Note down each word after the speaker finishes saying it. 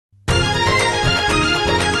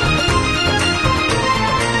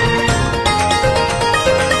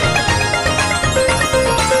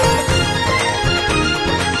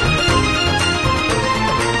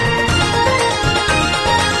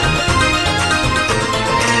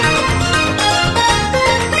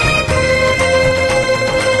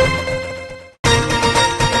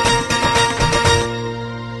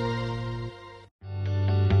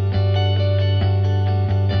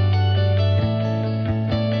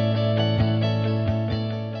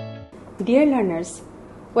Dear learners,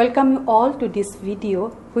 welcome you all to this video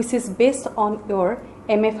which is based on your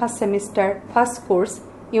MA first semester first course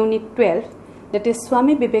Unit 12, that is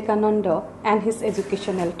Swami Vivekananda and his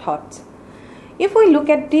educational thoughts. If we look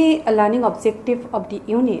at the learning objective of the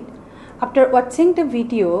unit, after watching the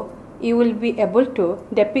video, you will be able to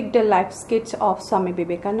depict the life sketch of Swami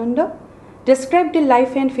Vivekananda, describe the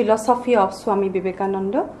life and philosophy of Swami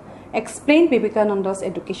Vivekananda, explain Vivekananda's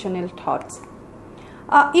educational thoughts.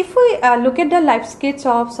 If we look at the life sketch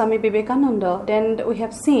of Swami Vivekananda, then we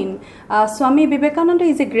have seen Swami Vivekananda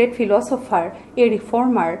is a great philosopher, a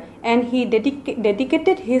reformer, and he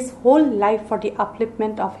dedicated his whole life for the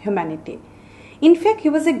upliftment of humanity. In fact, he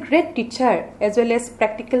was a great teacher as well as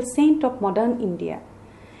practical saint of modern India.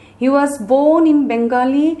 He was born in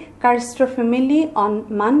Bengali Karister family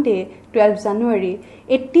on Monday, 12 January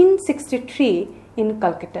 1863 in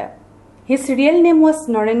Calcutta. His real name was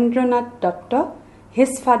Narendranath Datta.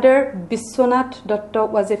 His father, Biswanath Datta,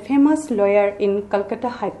 was a famous lawyer in Calcutta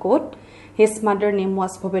High Court. His mother name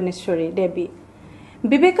was Bhubaneswari Devi.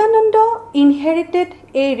 Vivekananda inherited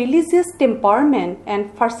a religious temperament and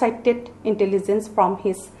farsighted intelligence from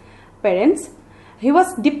his parents. He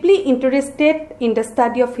was deeply interested in the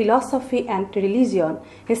study of philosophy and religion.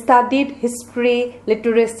 He studied history,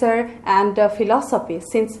 literature, and philosophy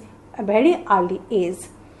since a very early age.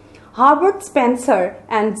 Herbert Spencer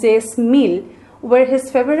and J.S. Mill were his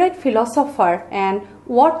favorite philosopher, and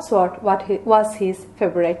Wordsworth was his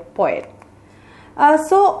favorite poet.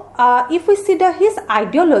 If we see his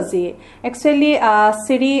ideology, actually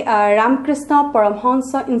Sri Ramakrishna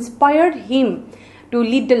Paramahansa inspired him to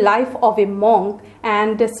lead the life of a monk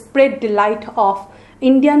and spread the light of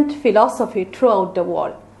Indian philosophy throughout the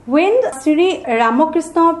world. When Sri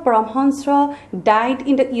Ramakrishna Paramahansa died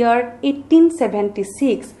in the year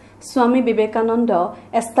 1876, Swami Vivekananda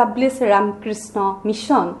established Ramakrishna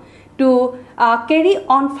Mission to carry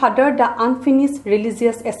on further the unfinished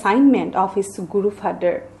religious assignment of his Guru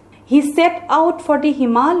Father. He set out for the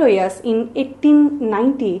Himalayas in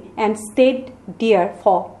 1890 and stayed there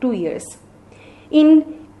for 2 years. In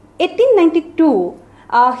 1892,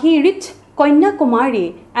 he reached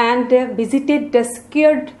Kanyakumari and visited the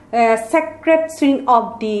sacred shrine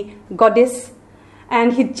of the goddess,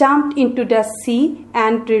 and he jumped into the sea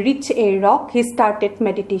and reached a rock. He started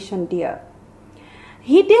meditation there.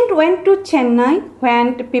 He then went to Chennai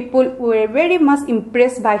when the people were very much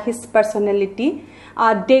impressed by his personality.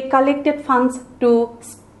 They collected funds to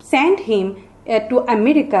send him to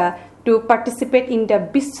America to participate in the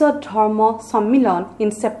Vishwa Dharma Sammelan in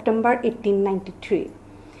September 1893.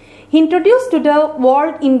 He introduced to the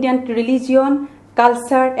world Indian religion,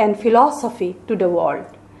 culture, and philosophy to the world.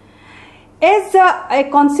 As a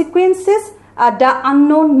consequence, the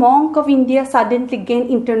unknown monk of India suddenly gained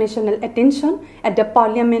international attention at the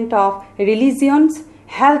Parliament of Religions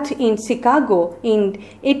held in Chicago in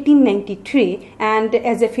 1893, and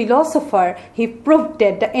as a philosopher, he proved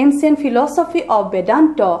that the ancient philosophy of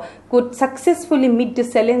Vedanta could successfully meet the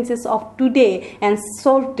challenges of today and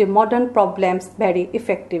solve the modern problems very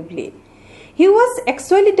effectively. He was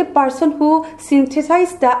actually the person who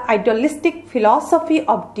synthesized the idealistic philosophy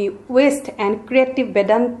of the West and creative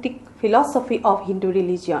Vedantic philosophy of Hindu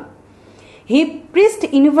religion. He preached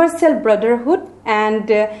universal brotherhood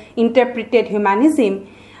and interpreted humanism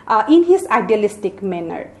in his idealistic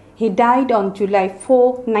manner. He died on July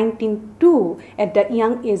 4, 1902 at the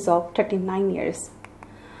young age of 39 years.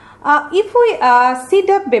 If we see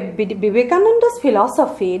the Vivekananda's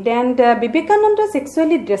philosophy, then Vivekananda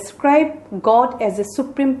actually described God as a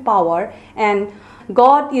supreme power, and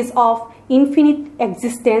God is of infinite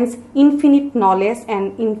existence, infinite knowledge,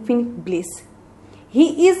 and infinite bliss.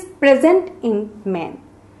 He is present in man.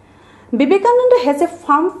 Vivekananda has a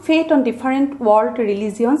firm faith on different world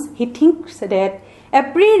religions. He thinks that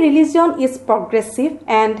every religion is progressive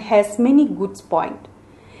and has many good points.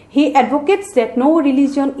 He advocates that no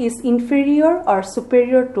religion is inferior or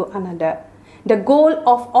superior to another. The goal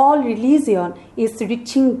of all religion is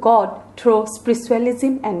reaching God through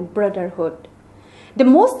spiritualism and brotherhood. The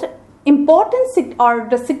most important or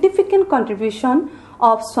the significant contribution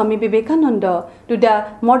of Swami Vivekananda to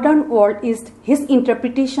the modern world is his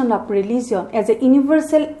interpretation of religion as a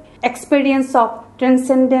universal experience of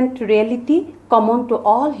transcendent reality common to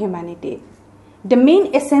all humanity. The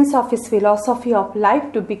main essence of his philosophy of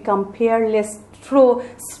life to become fearless through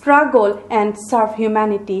struggle and serve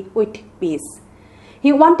humanity with peace.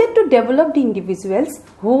 He wanted to develop the individuals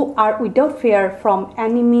who are without fear from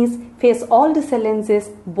enemies, face all the challenges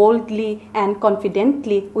boldly and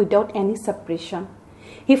confidently without any suppression.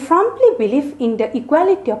 He firmly believed in the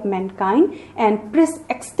equality of mankind and pressed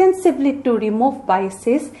extensively to remove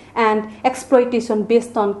biases and exploitation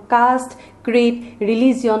based on caste, creed,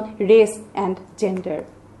 religion, race, and gender.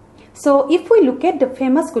 So, if we look at the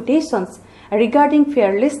famous quotations regarding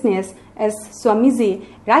fearlessness, as Swamiji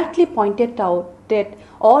rightly pointed out, that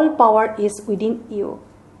all power is within you.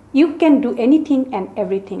 You can do anything and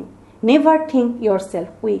everything. Never think yourself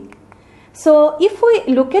weak. So, if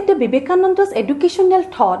we look at the Vivekananda's educational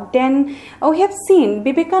thought, then we have seen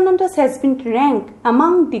Vivekananda has been ranked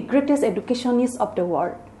among the greatest educationists of the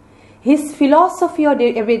world. His philosophy of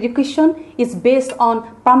education is based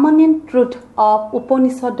on permanent truth of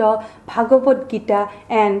Upanishad, Bhagavad Gita,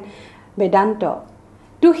 and Vedanta.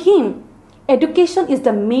 To him, education is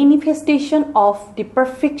the manifestation of the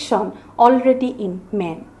perfection already in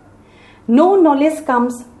man. No knowledge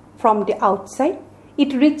comes from the outside.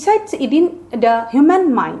 It resides within the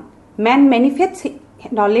human mind. Man manifests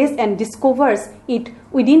knowledge and discovers it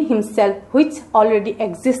within himself, which already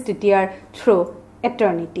exists there through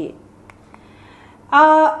eternity.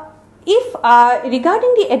 Regarding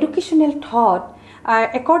the educational thought,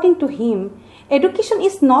 according to him, education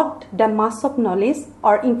is not the mass of knowledge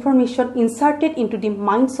or information inserted into the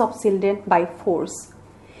minds of children by force.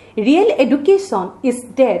 Real education is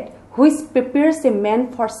that which prepares a man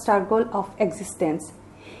for struggle of existence.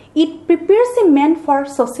 It prepares a man for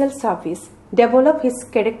social service, develops his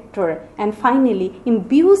character, and finally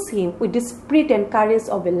imbues him with the spirit and courage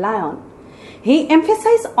of a lion. He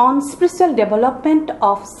emphasizes on spiritual development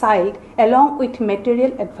of child along with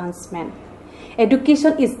material advancement.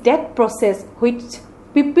 Education is that process which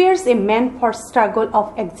prepares a man for struggle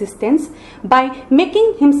of existence by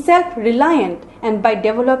making himself reliant and by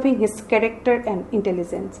developing his character and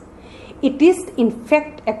intelligence. It is, in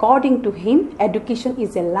fact, according to him, education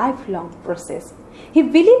is a lifelong process. He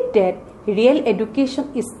believed that real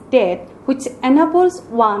education is that which enables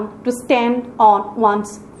one to stand on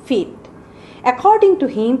one's feet. According to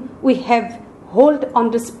him, we have hold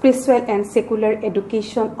on the spiritual and secular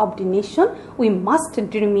education of the nation. We must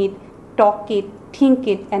dream it, talk it, think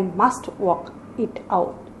it, and must walk it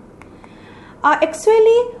out.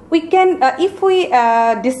 Actually, we can, if we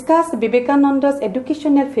discuss Vivekananda's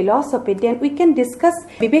educational philosophy, then we can discuss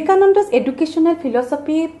Vivekananda's educational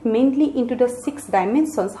philosophy mainly into the 6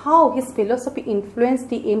 dimensions, how his philosophy influenced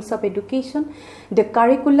the aims of education, the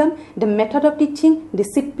curriculum, the method of teaching,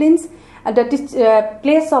 disciplines, the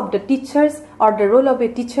place of the teachers or the role of a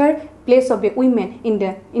teacher, place of a women in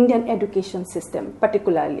the Indian education system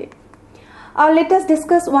particularly. Let us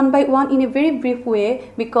discuss one by one in a very brief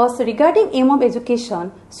way, because regarding aim of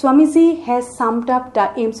education, Swamiji has summed up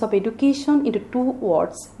the aims of education into 2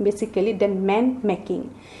 words, basically the man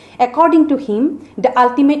making. According to him, the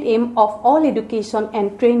ultimate aim of all education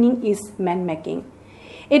and training is man making.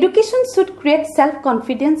 Education should create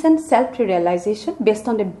self-confidence and self-realization based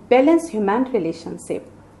on a balanced human relationship.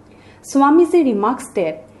 Swamiji remarks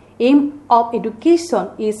that aim of education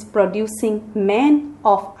is producing men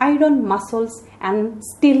of iron muscles and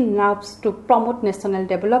steel nerves to promote national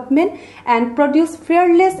development and produce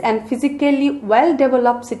fearless and physically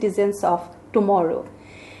well-developed citizens of tomorrow.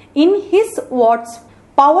 In his words,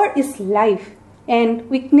 power is life and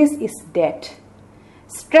weakness is death.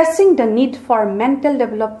 Stressing the need for mental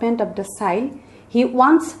development of the child, he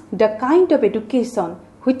wants the kind of education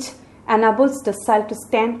which enables the child to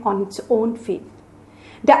stand on its own feet.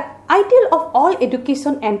 The ideal of all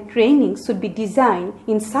education and training should be designed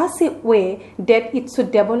in such a way that it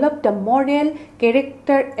should develop the moral,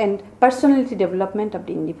 character, and personality development of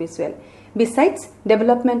the individual. Besides,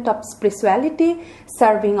 development of spirituality,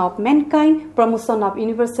 serving of mankind, promotion of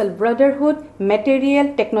universal brotherhood,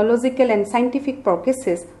 material, technological, and scientific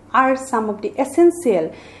progresses are some of the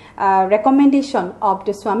essential recommendations of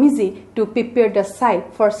the Swamiji to prepare the child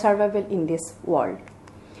for survival in this world.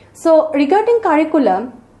 So, regarding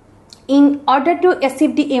curriculum, in order to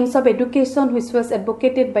achieve the aims of education which was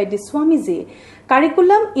advocated by the Swamiji,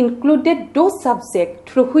 curriculum included those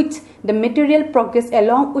subjects through which the material progress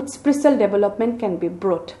along with spiritual development can be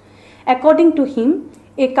brought. According to him,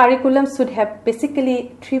 a curriculum should have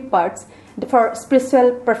basically 3 parts. For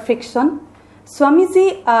spiritual perfection,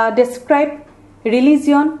 Swamiji described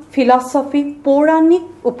religion, philosophy, Puranic,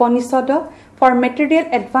 Upanishad. For material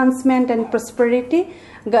advancement and prosperity,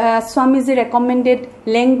 Swamiji recommended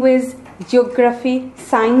language, geography,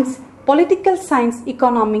 science, political science,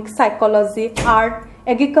 economics, psychology, art,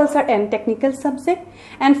 agriculture and technical subjects.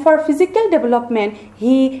 And for physical development,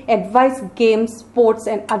 he advised games, sports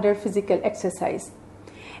and other physical exercise.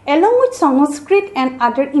 Along with Sanskrit and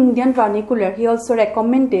other Indian vernacular, he also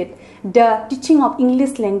recommended the teaching of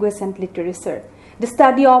English language and literature. the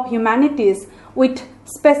study of humanities with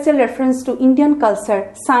special reference to Indian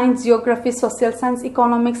culture, science, geography, social science,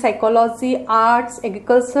 economics, psychology, arts,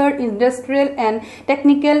 agriculture, industrial and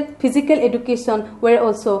technical, physical education were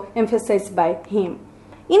also emphasized by him.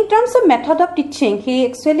 In terms of method of teaching, he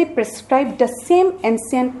actually prescribed the same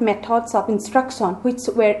ancient methods of instruction which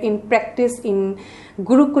were in practice in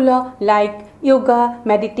Gurukula like yoga,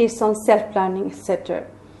 meditation, self-learning, etc.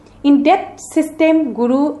 In that system,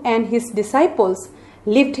 Guru and his disciples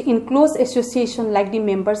lived in close association like the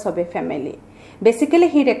members of a family. Basically,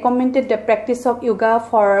 he recommended the practice of yoga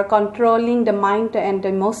for controlling the mind and the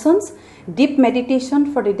emotions, deep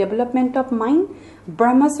meditation for the development of mind.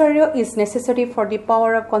 Brahmacharya is necessary for the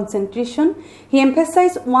power of concentration. He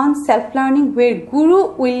emphasized one self-learning where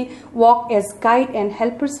Guru will walk as guide and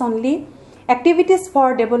helpers only. Activities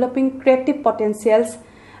for developing creative potentials,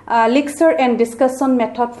 lecture and discussion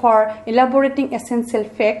method for elaborating essential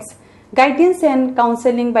facts. Guidance and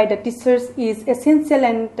counseling by the teachers is essential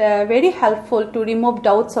and very helpful to remove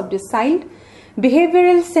doubts of the child.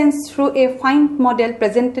 Behavioral sense through a fine model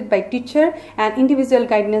presented by teacher and individual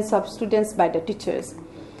guidance of students by the teachers.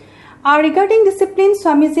 Regarding discipline,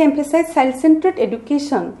 Swamiji emphasized child-centered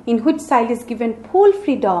education in which child is given full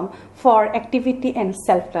freedom for activity and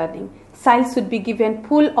self-learning. Child should be given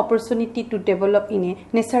full opportunity to develop in a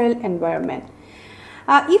natural environment.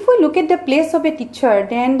 If we look at the place of a teacher,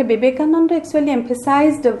 then the Vivekananda actually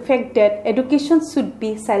emphasized the fact that education should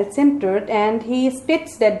be child-centered, and he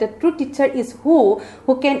states that the true teacher is who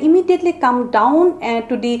can immediately come down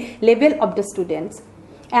to the level of the students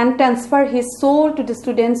and transfer his soul to the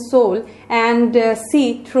student's soul and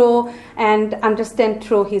see through and understand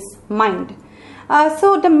through his mind.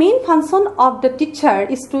 So the main function of the teacher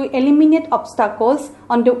is to eliminate obstacles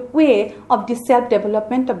on the way of the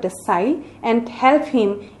self-development of the child and help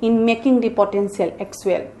him in making the potential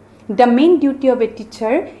actual. The main duty of a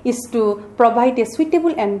teacher is to provide a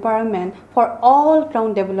suitable environment for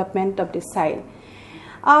all-round development of the child.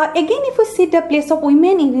 Again, if we see the place of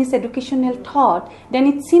women in his educational thought, then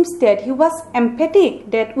it seems that he was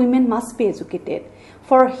emphatic that women must be educated.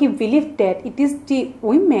 For he believed that it is the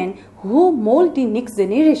women who mold the next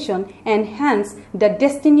generation, and hence the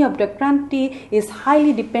destiny of the country is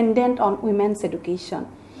highly dependent on women's education.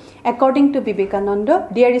 According to Vivekananda,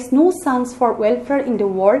 there is no chance for welfare in the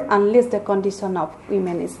world unless the condition of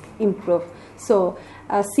women is improved. So,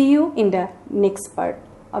 see you in the next part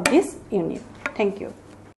of this unit. Thank you.